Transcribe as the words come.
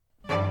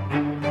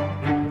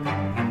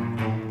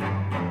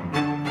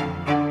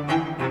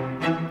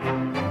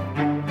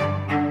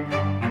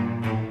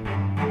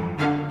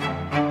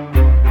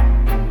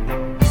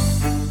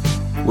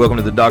Welcome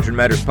to the Doctrine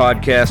Matters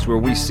podcast, where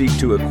we seek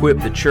to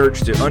equip the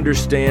church to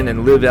understand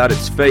and live out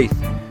its faith.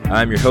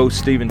 I'm your host,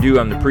 Stephen Dew.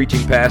 I'm the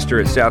preaching pastor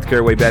at South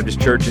Caraway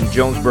Baptist Church in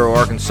Jonesboro,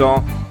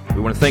 Arkansas.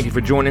 We want to thank you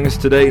for joining us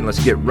today, and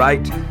let's get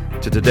right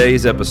to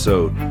today's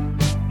episode.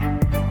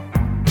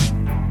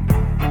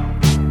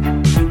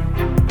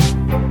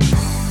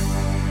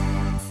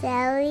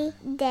 Soli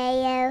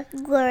Deo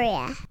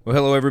Gloria. Well,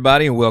 hello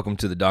everybody, and welcome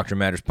to the Doctrine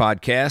Matters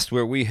podcast,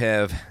 where we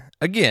have,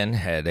 again,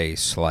 had a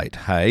slight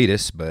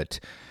hiatus, but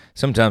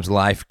sometimes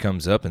life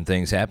comes up and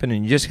things happen,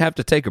 and you just have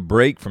to take a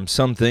break from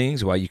some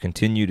things while you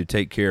continue to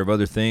take care of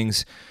other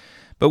things.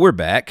 But we're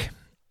back,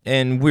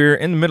 and we're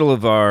in the middle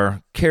of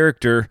our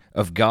Character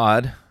of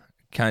God,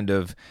 kind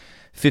of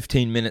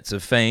 15 minutes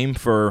of fame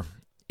for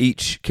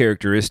each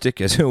characteristic,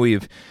 as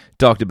we've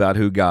talked about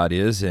who God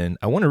is. And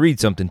I want to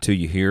read something to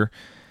you here.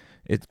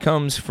 It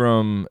comes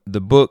from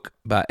the book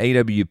by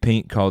A.W.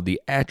 Pink called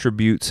The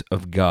Attributes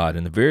of God.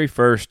 And the very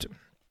first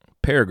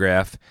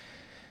paragraph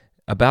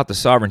about the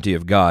sovereignty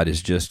of God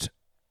is just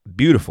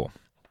beautiful.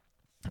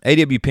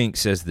 A.W. Pink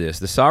says this: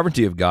 the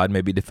sovereignty of God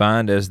may be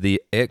defined as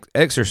the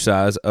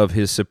exercise of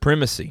his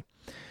supremacy.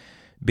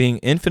 Being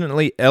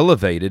infinitely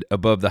elevated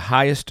above the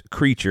highest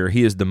creature,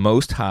 he is the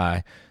Most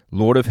High,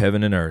 Lord of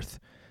heaven and earth,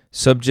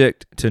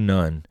 subject to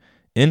none,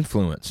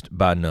 influenced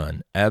by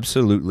none,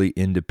 absolutely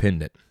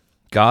independent.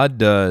 God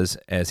does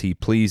as he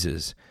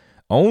pleases,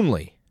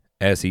 only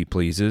as he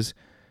pleases,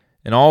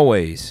 and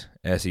always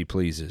as he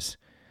pleases.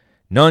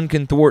 None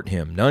can thwart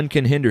him, none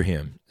can hinder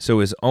him. So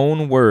his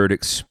own word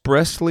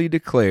expressly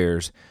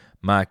declares,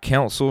 "My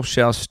counsel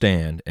shall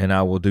stand, and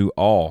I will do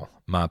all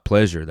my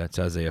pleasure." That's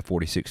Isaiah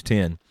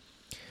 46:10.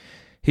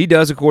 He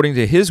does according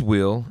to his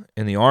will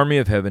in the army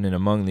of heaven and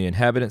among the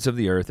inhabitants of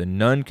the earth, and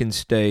none can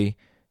stay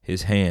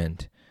his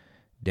hand.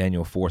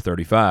 Daniel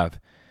 4:35.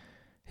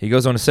 He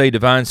goes on to say,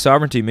 divine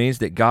sovereignty means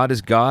that God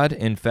is God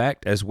in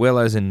fact as well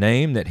as in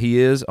name, that he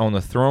is on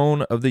the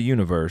throne of the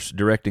universe,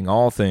 directing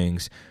all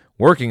things,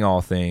 working all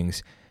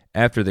things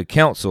after the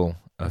counsel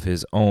of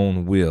his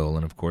own will.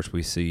 And of course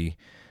we see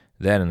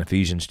that in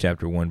Ephesians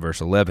chapter 1,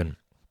 verse 11.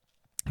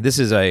 This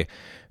is a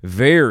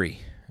very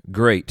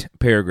great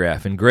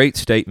paragraph and great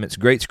statements,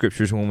 great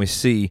scriptures when we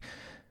see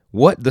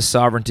what the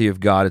sovereignty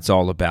of God is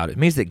all about. It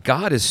means that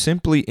God is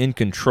simply in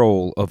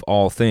control of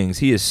all things.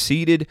 He is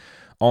seated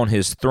on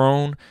his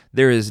throne.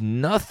 There is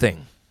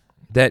nothing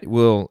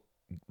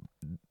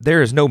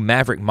there is no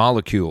maverick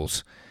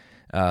molecules,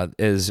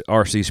 as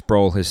R.C.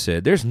 Sproul has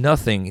said. There's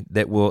nothing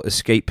that will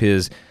escape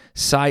his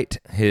sight,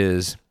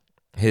 his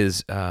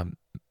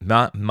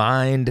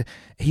mind.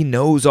 He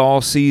knows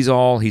all, sees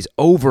all, he's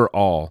over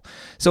all.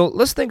 So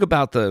let's think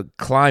about the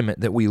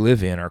climate that we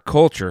live in, our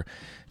culture.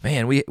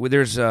 Man,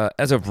 there's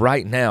as of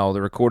right now,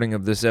 the recording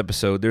of this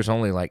episode, there's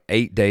only like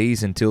 8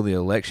 days until the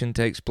election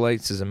takes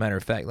place. As a matter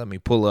of fact, let me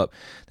pull up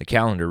the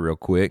calendar real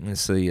quick and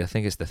see. I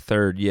think it's the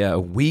 3rd. Yeah,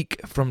 a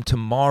week from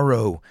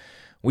tomorrow,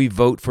 we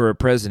vote for a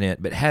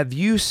president. But have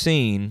you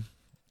seen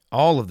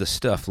all of the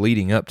stuff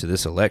leading up to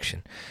this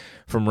election?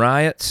 From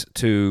riots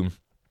to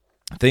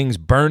things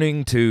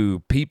burning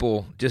to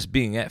people just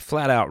being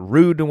flat out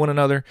rude to one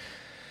another.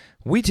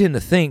 We tend to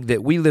think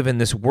that we live in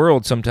this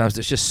world sometimes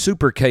that's just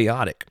super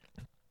chaotic.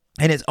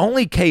 And it's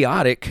only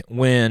chaotic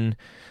when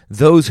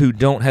those who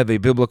don't have a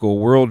biblical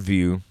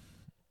worldview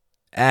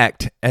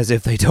act as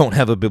if they don't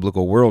have a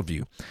biblical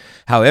worldview.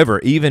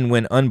 However, even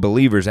when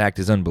unbelievers act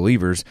as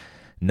unbelievers,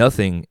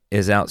 nothing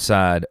is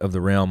outside of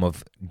the realm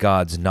of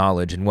God's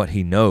knowledge and what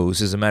he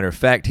knows. As a matter of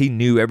fact, he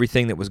knew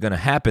everything that was going to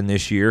happen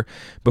this year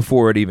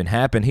before it even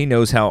happened. He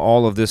knows how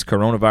all of this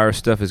coronavirus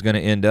stuff is going to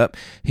end up.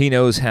 He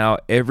knows how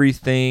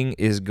everything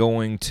is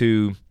going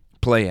to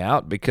play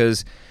out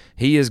because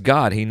he is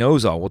God. He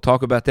knows all. We'll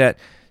talk about that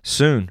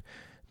soon.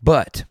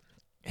 But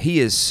he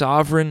is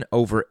sovereign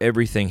over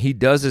everything. He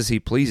does as he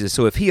pleases.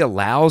 So if he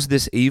allows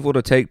this evil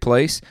to take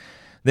place,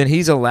 then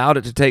he's allowed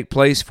it to take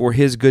place for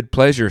his good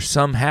pleasure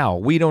somehow.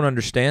 We don't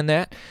understand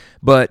that,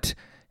 but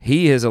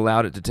he has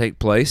allowed it to take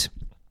place,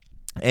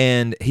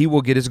 and he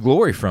will get his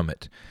glory from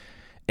it.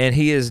 And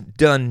he has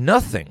done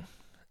nothing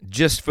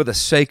just for the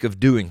sake of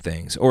doing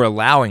things or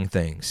allowing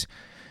things.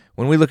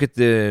 When we look at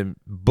the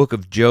book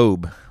of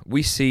Job,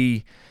 we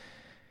see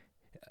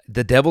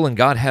the devil and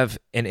God have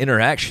an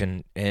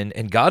interaction,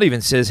 and God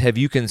even says, "Have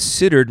you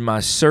considered my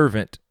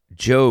servant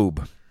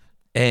Job?"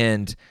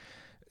 And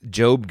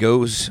Job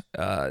goes,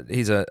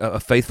 he's a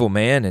faithful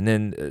man, and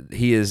then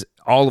he is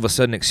all of a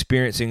sudden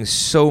experiencing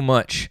so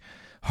much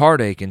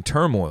heartache and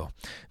turmoil.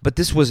 But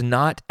this was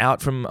not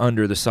out from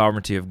under the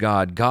sovereignty of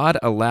God. God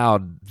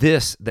allowed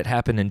this that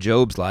happened in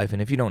Job's life,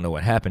 and if you don't know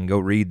what happened, go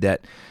read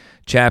that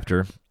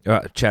go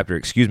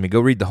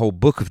read the whole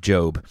book of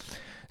Job,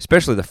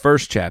 especially the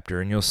first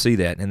chapter, and you'll see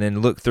that. And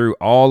then look through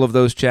all of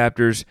those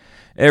chapters.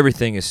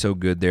 Everything is so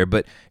good there.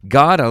 But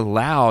God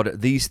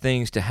allowed these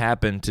things to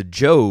happen to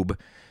Job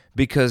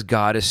because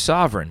God is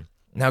sovereign.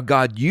 Now,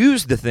 God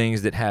used the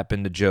things that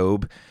happened to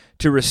Job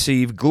to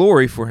receive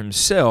glory for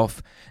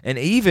himself, and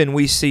even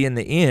we see in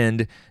the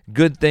end,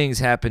 good things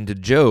happened to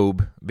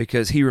Job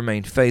because he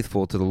remained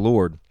faithful to the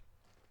Lord.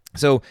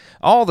 So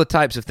all the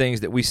types of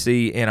things that we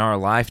see in our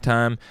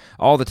lifetime,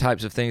 all the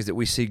types of things that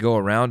we see go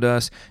around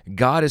us,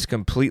 God is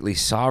completely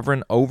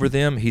sovereign over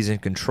them. He's in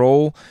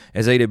control.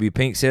 As A.W.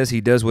 Pink says, he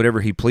does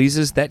whatever he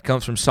pleases. That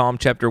comes from Psalm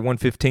chapter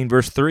 115,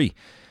 verse 3,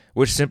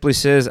 which simply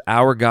says,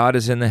 our God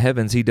is in the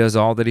heavens. He does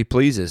all that he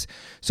pleases.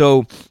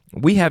 So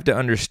we have to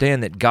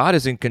understand that God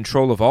is in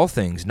control of all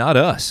things, not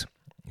us.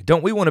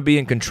 Don't we want to be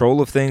in control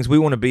of things? We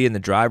want to be in the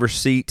driver's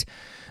seat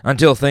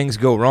until things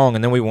go wrong,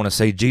 and then we want to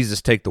say,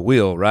 Jesus, take the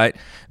wheel, right?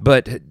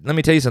 But let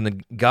me tell you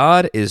something.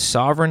 God is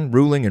sovereign,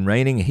 ruling, and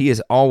reigning. He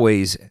has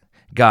always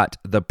got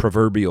the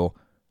proverbial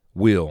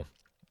wheel.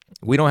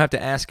 We don't have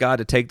to ask God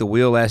to take the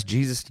wheel, ask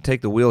Jesus to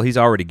take the wheel. He's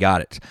already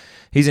got it.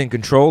 He's in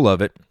control of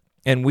it,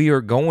 and we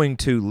are going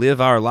to live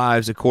our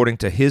lives according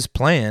to his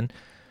plan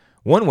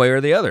one way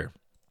or the other.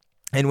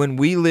 And when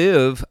we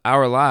live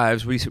our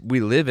lives, we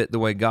live it the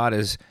way God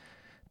has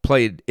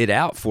played it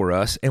out for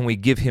us, and we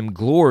give him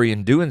glory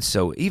in doing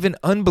so. Even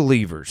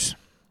unbelievers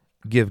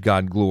give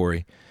God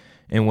glory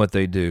in what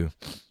they do.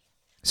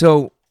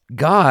 So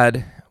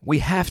God, we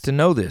have to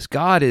know this.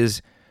 God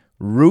is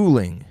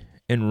ruling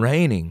and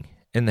reigning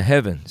in the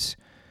heavens.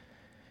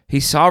 He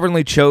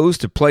sovereignly chose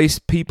to place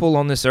people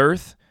on this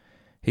earth.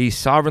 He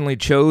sovereignly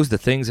chose the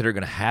things that are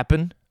going to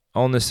happen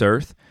on this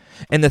earth.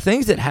 And the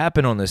things that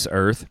happen on this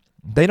earth,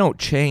 they don't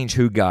change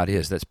who God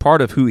is. That's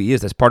part of who he is.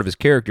 That's part of his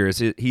character.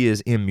 He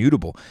is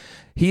immutable.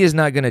 He is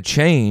not going to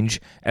change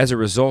as a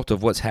result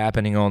of what's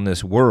happening on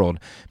this world,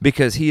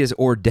 because he has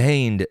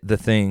ordained the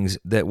things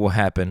that will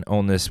happen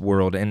on this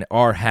world and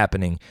are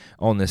happening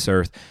on this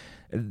earth.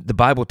 The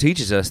Bible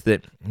teaches us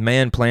that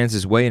man plans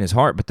his way in his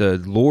heart, but the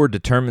Lord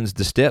determines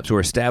the steps or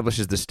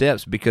establishes the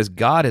steps, because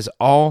God has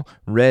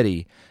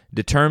already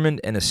determined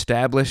and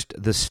established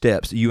the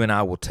steps you and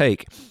I will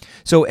take.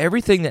 So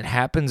everything that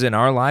happens in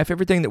our life,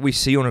 everything that we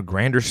see on a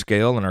grander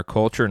scale in our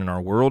culture and in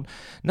our world,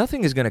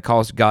 nothing is going to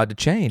cause God to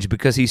change,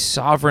 because he's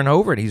sovereign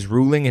over it. He's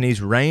ruling and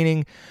he's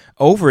reigning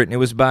over it. And it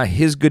was by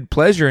his good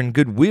pleasure and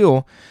good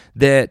will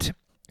that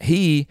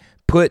he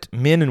put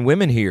men and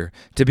women here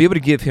to be able to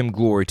give him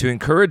glory, to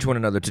encourage one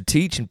another, to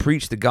teach and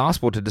preach the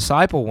gospel, to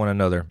disciple one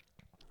another.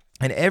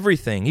 And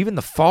everything, even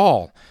the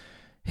fall,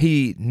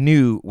 he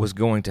knew was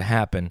going to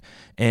happen,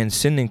 and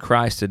sending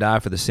Christ to die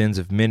for the sins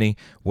of many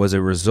was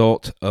a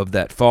result of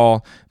that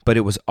fall, but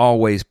it was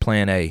always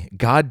plan A.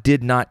 God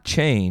did not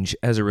change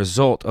as a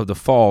result of the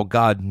fall.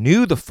 God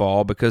knew the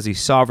fall because he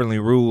sovereignly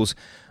rules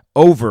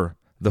over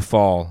the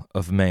fall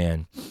of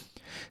man.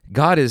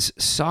 God is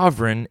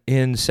sovereign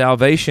in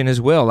salvation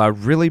as well. I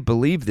really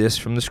believe this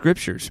from the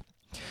Scriptures,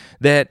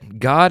 that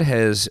God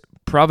has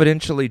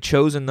providentially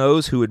chosen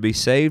those who would be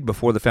saved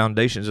before the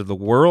foundations of the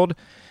world,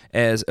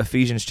 as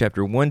Ephesians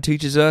chapter 1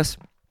 teaches us.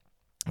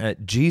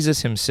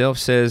 Jesus himself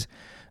says,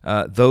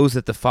 those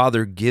that the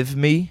Father give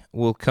me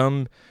will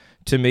come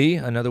to me.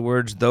 In other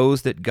words,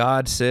 those that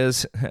God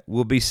says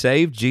will be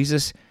saved,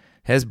 Jesus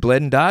has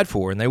bled and died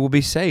for, and they will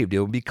be saved. They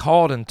will be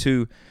called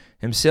unto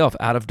himself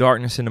out of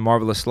darkness into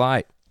marvelous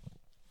light.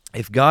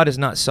 If God is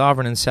not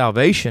sovereign in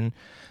salvation,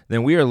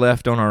 then we are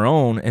left on our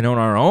own, and on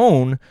our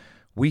own,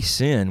 we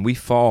sin, we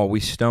fall, we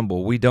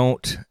stumble. We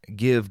don't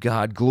give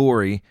God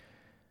glory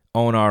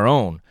on our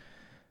own.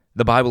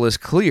 The Bible is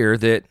clear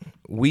that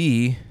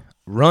we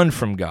run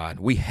from God.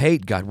 We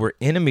hate God. We're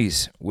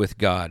enemies with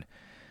God.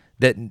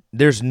 That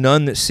there's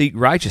none that seek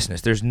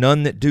righteousness. There's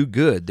none that do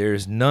good.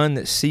 There's none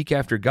that seek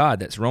after God.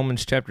 That's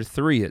Romans chapter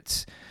 3.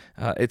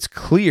 It's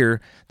clear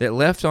that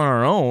left on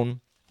our own,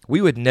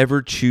 we would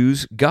never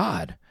choose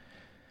God.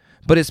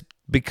 But it's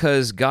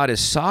because God is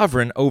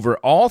sovereign over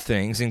all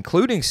things,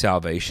 including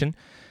salvation,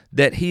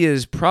 that he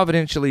has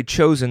providentially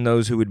chosen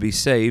those who would be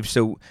saved.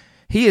 So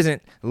he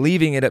isn't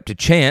leaving it up to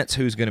chance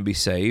who's going to be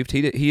saved.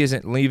 He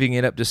isn't leaving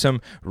it up to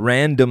some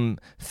random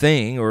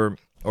thing or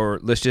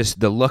let's just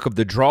the luck of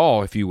the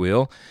draw, if you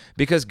will,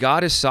 because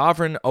God is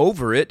sovereign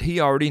over it. He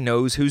already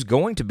knows who's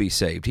going to be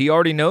saved. He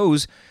already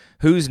knows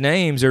whose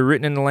names are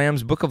written in the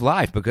Lamb's Book of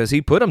Life because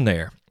he put them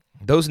there.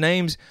 Those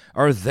names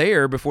are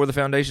there before the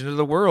foundation of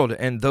the world,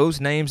 and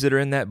those names that are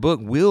in that book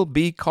will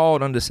be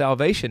called unto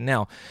salvation.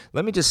 Now,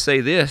 let me just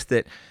say this,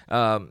 that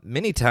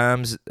many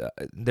times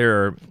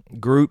there are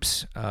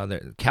groups,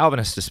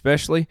 Calvinists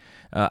especially,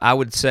 I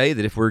would say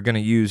that if we're going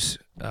to use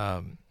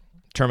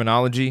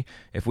terminology,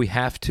 if we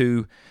have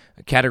to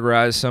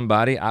categorize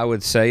somebody, I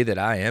would say that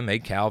I am a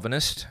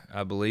Calvinist.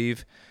 I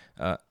believe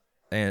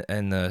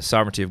in the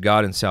sovereignty of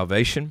God and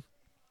salvation.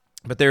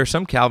 But there are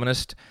some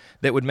Calvinists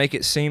that would make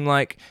it seem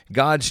like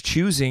God's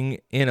choosing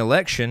in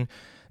election,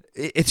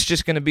 it's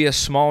just going to be a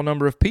small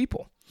number of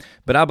people.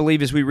 But I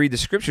believe as we read the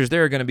Scriptures,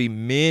 there are going to be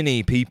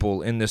many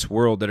people in this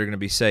world that are going to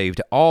be saved,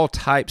 all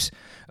types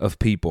of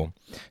people.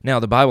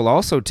 Now, the Bible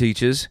also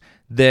teaches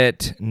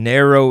that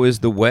narrow is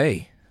the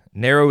way,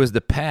 narrow is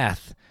the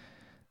path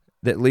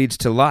that leads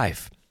to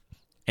life,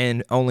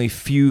 and only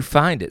few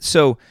find it.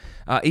 So,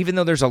 even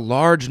though there's a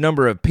large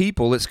number of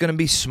people, it's going to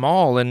be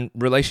small in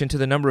relation to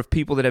the number of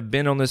people that have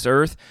been on this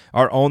earth,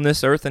 are on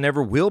this earth, and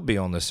ever will be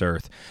on this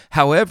earth.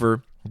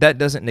 However, that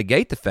doesn't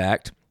negate the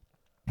fact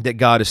that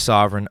God is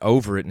sovereign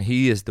over it, and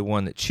He is the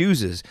one that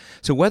chooses.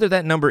 So whether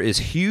that number is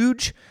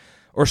huge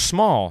or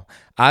small,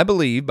 I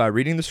believe by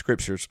reading the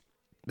Scriptures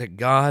that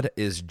God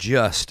is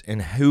just in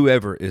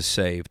whoever is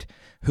saved.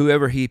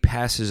 Whoever He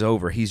passes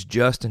over, He's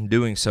just in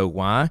doing so.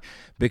 Why?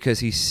 Because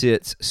He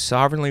sits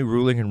sovereignly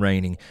ruling and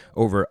reigning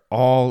over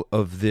all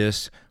of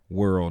this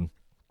world.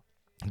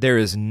 There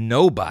is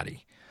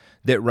nobody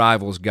that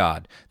rivals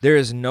God. There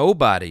is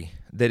nobody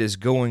that is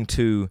going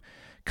to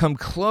come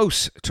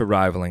close to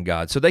rivaling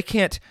God. So they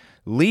can't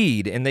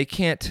lead and they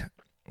can't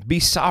be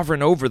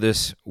sovereign over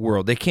this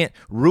world. They can't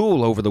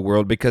rule over the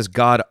world because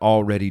God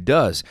already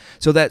does.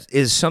 So that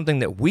is something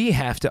that we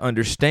have to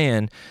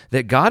understand,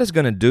 that God is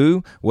going to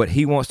do what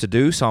He wants to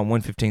do. Psalm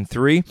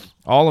 115:3,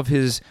 all of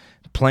His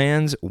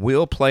plans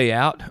will play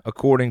out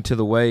according to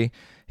the way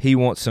He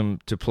wants them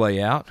to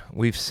play out.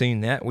 We've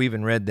seen that. We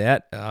even read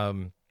that.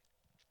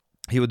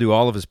 He will do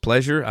all of His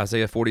pleasure,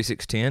 Isaiah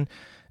 46:10.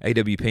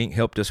 A.W. Pink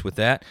helped us with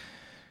that.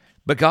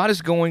 But God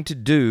is going to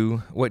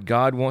do what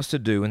God wants to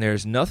do, and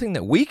there's nothing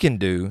that we can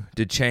do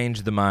to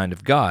change the mind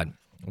of God.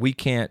 We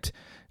can't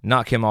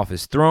knock Him off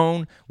His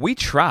throne. We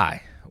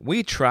try.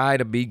 We try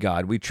to be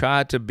God. We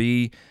try to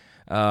be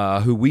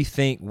who we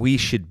think we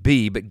should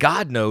be, but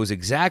God knows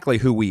exactly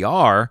who we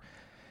are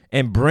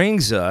and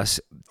brings us,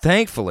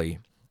 thankfully,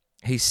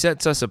 He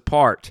sets us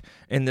apart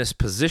in this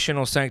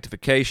positional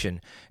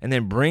sanctification and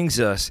then brings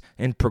us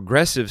in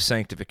progressive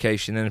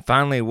sanctification. And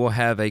finally, we'll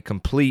have a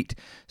complete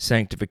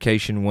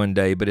sanctification one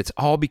day. But it's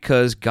all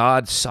because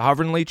God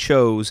sovereignly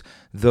chose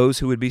those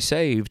who would be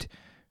saved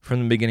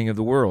from the beginning of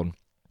the world.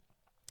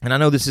 And I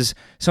know this is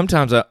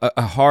sometimes a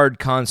hard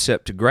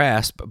concept to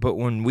grasp, but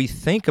when we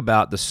think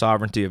about the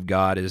sovereignty of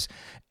God as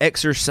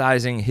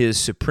exercising His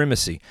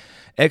supremacy,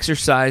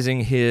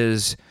 exercising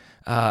His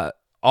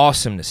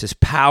awesomeness, His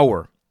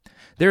power,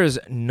 there is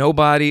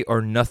nobody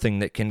or nothing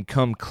that can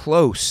come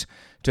close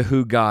to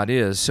who God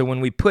is. So when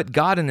we put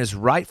God in His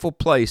rightful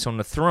place on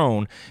the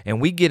throne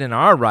and we get in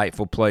our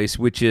rightful place,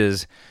 which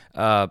is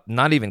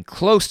not even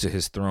close to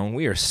His throne,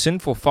 we are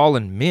sinful,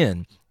 fallen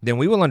men, then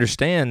we will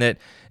understand that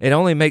it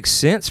only makes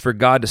sense for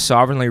God to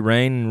sovereignly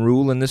reign and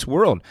rule in this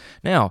world.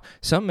 Now,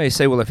 some may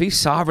say, well, if He's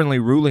sovereignly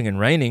ruling and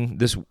reigning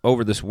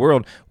over this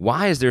world,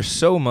 why is there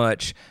so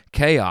much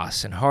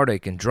chaos and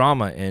heartache and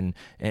drama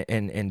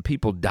and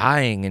people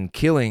dying and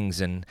killings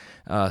and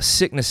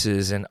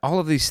sicknesses and all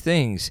of these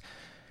things?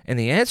 And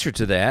the answer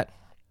to that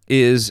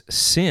is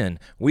sin.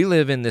 We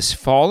live in this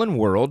fallen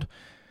world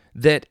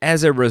that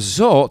as a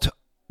result,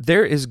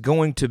 there is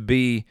going to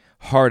be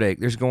heartache,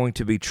 there's going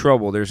to be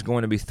trouble, there's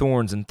going to be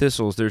thorns and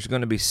thistles, there's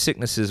going to be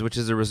sicknesses, which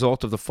is a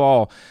result of the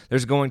fall,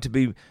 there's going to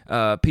be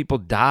people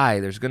die,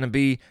 there's going to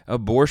be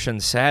abortion,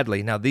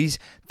 sadly. Now, these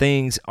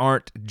things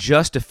aren't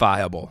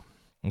justifiable,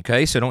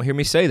 okay? So don't hear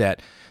me say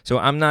that. So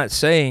I'm not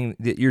saying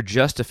that you're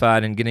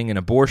justified in getting an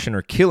abortion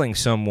or killing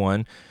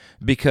someone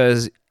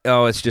because,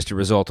 it's just a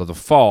result of the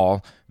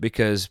fall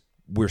because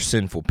we're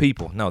sinful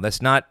people. No, that's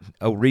not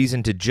a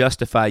reason to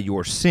justify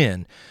your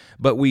sin.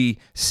 But we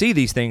see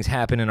these things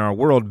happen in our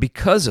world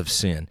because of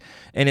sin.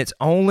 And it's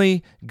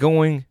only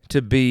going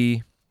to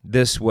be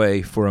this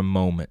way for a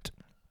moment.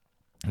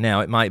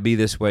 Now, it might be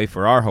this way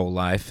for our whole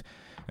life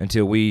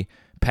until we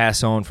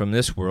pass on from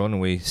this world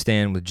and we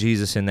stand with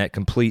Jesus in that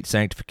complete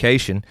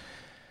sanctification.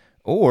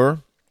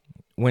 Or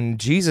when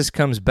Jesus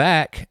comes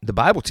back, the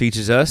Bible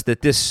teaches us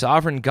that this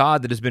sovereign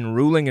God that has been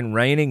ruling and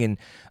reigning and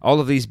all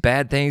of these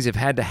bad things have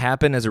had to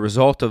happen as a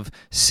result of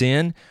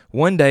sin,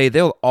 one day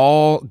they'll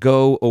all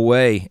go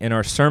away. In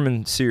our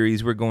sermon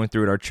series we're going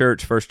through at our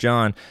church, 1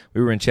 John,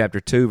 we were in chapter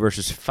 2,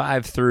 verses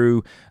 5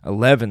 through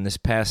 11 this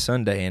past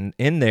Sunday, and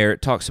in there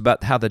it talks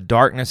about how the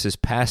darkness is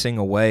passing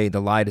away,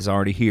 the light is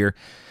already here.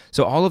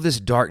 So all of this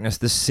darkness,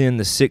 this sin,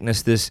 this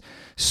sickness, this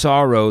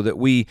sorrow that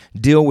we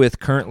deal with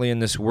currently in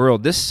this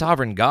world, this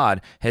sovereign God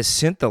has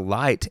sent the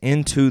light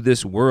into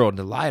this world,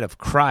 the light of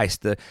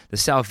Christ, the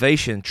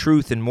salvation,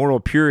 truth, and moral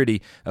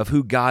purity of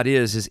who God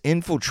is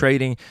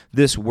infiltrating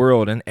this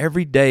world. And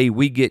every day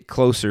we get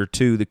closer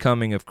to the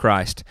coming of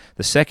Christ,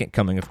 the second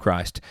coming of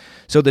Christ.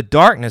 So the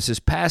darkness is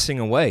passing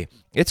away.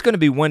 It's going to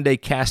be one day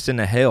cast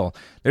into hell.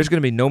 There's going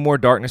to be no more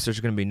darkness. There's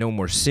going to be no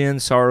more sin,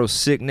 sorrow,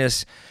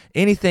 sickness,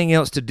 anything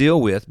else to deal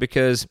with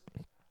because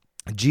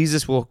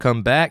Jesus will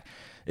come back.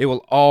 It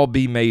will all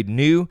be made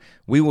new.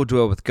 We will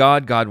dwell with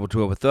God. God will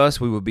dwell with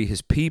us. We will be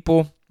His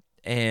people,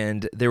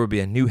 and there will be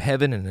a new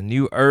heaven and a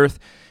new earth.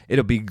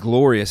 It'll be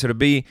glorious. It'll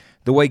be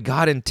the way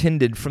God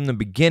intended from the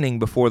beginning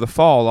before the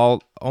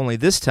fall, only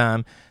this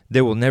time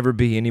there will never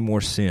be any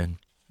more sin.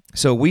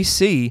 So we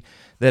see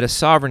that a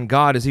sovereign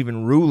God is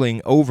even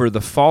ruling over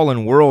the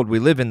fallen world. We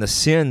live in the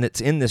sin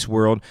that's in this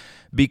world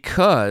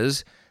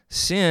because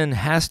sin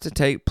has to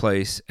take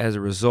place as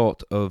a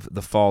result of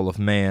the fall of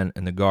man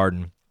in the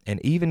garden.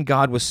 And even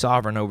God was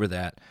sovereign over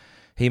that.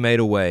 He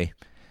made a way.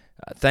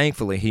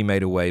 Thankfully, He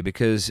made a way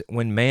because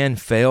when man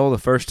fell the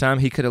first time,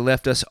 He could have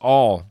left us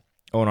all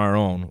on our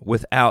own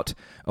without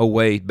a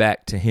way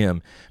back to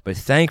Him. But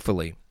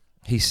thankfully,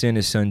 He sent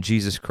His Son,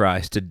 Jesus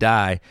Christ, to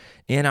die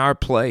in our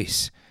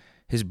place.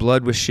 His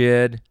blood was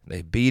shed.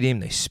 They beat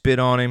him. They spit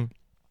on him.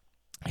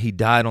 He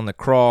died on the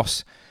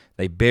cross.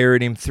 They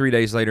buried him. 3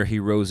 days later, he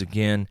rose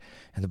again.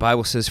 And the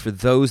Bible says, for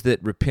those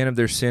that repent of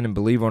their sin and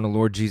believe on the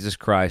Lord Jesus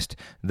Christ,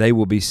 they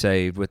will be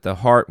saved. With the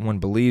heart, one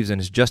believes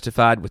and is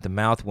justified. With the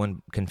mouth,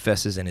 one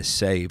confesses and is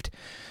saved.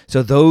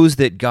 So those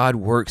that God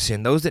works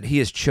in, those that he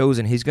has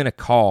chosen, he's going to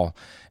call,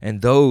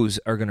 and those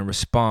are going to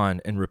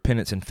respond in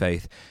repentance and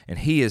faith. And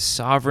he is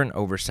sovereign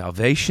over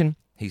salvation.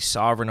 He's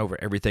sovereign over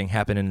everything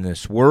happening in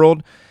this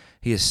world.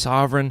 He is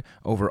sovereign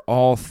over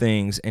all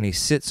things, and he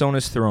sits on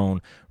his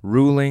throne,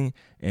 ruling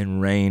and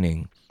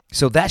reigning.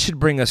 So that should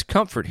bring us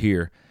comfort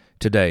here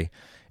today.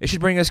 It should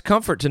bring us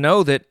comfort to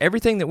know that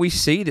everything that we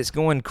see that's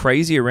going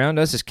crazy around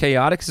us is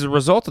chaotic as a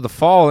result of the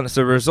fall, and it's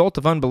a result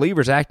of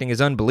unbelievers acting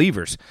as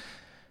unbelievers.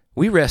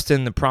 We rest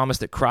in the promise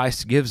that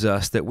Christ gives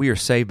us that we are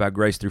saved by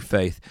grace through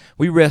faith.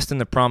 We rest in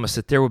the promise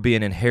that there will be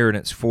an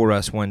inheritance for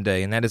us one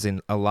day, and that is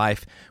in a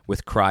life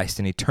with Christ,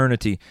 an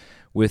eternity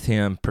with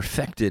him,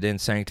 perfected in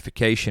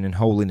sanctification and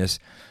holiness.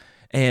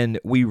 And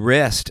we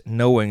rest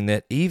knowing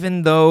that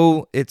even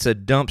though it's a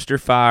dumpster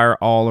fire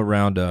all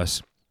around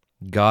us,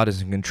 God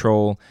is in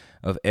control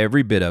of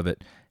every bit of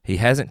it. He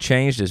hasn't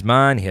changed his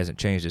mind. He hasn't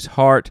changed his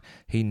heart.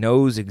 He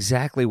knows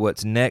exactly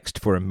what's next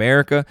for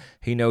America.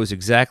 He knows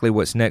exactly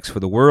what's next for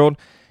the world.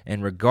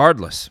 And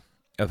regardless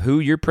of who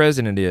your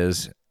president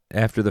is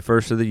after the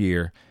first of the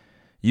year,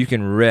 you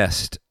can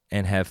rest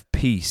and have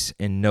peace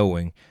in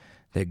knowing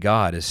that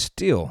God is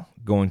still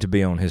going to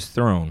be on his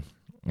throne.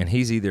 And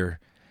he's either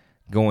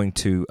going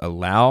to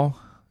allow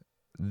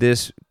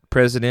this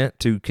president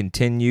to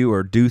continue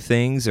or do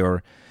things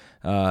or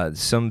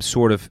some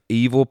sort of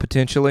evil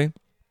potentially,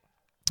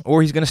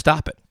 or he's going to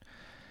stop it.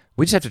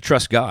 We just have to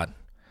trust God.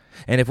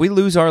 And if we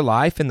lose our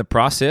life in the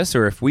process,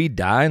 or if we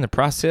die in the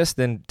process,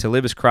 then to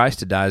live is Christ,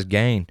 to die is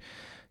gain.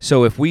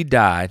 So if we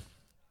die,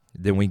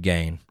 then we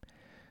gain.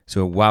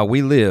 So while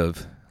we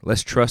live,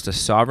 let's trust a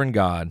sovereign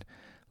God.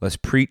 Let's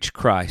preach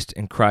Christ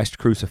and Christ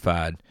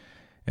crucified,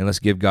 and let's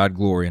give God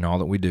glory in all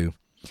that we do.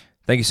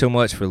 Thank you so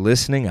much for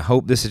listening. I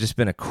hope this has just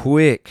been a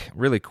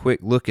really quick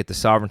look at the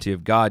sovereignty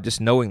of God, just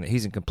knowing that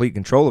he's in complete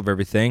control of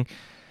everything.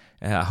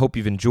 I hope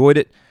you've enjoyed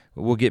it.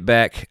 We'll get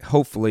back,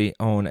 hopefully,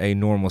 on a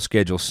normal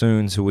schedule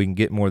soon so we can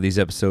get more of these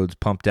episodes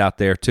pumped out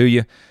there to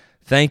you.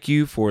 Thank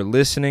you for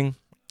listening.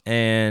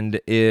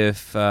 And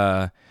if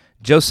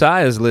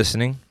Josiah is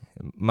listening,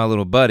 my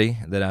little buddy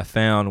that I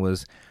found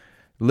was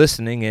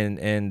listening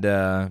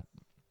and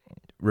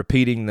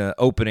repeating the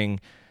opening.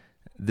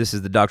 This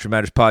is the Doctrine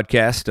Matters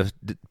podcast, a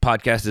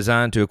podcast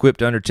designed to equip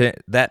to understand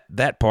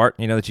that part,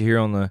 that you hear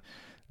on the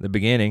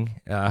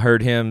beginning. I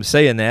heard him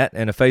saying that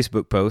in a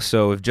Facebook post.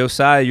 So if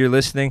Josiah, you're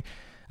listening,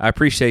 I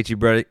appreciate you,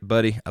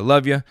 buddy. I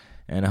love you,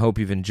 and I hope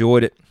you've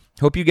enjoyed it.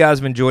 Hope you guys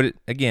have enjoyed it.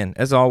 Again,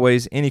 as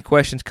always, any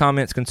questions,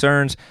 comments,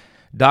 concerns,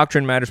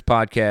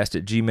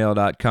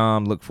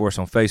 doctrinematterspodcast@gmail.com. Look for us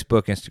on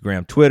Facebook,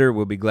 Instagram, Twitter.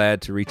 We'll be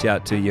glad to reach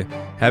out to you,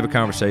 have a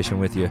conversation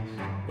with you,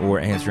 or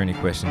answer any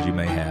questions you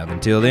may have.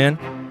 Until then,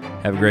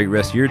 have a great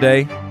rest of your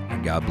day,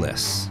 and God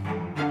bless.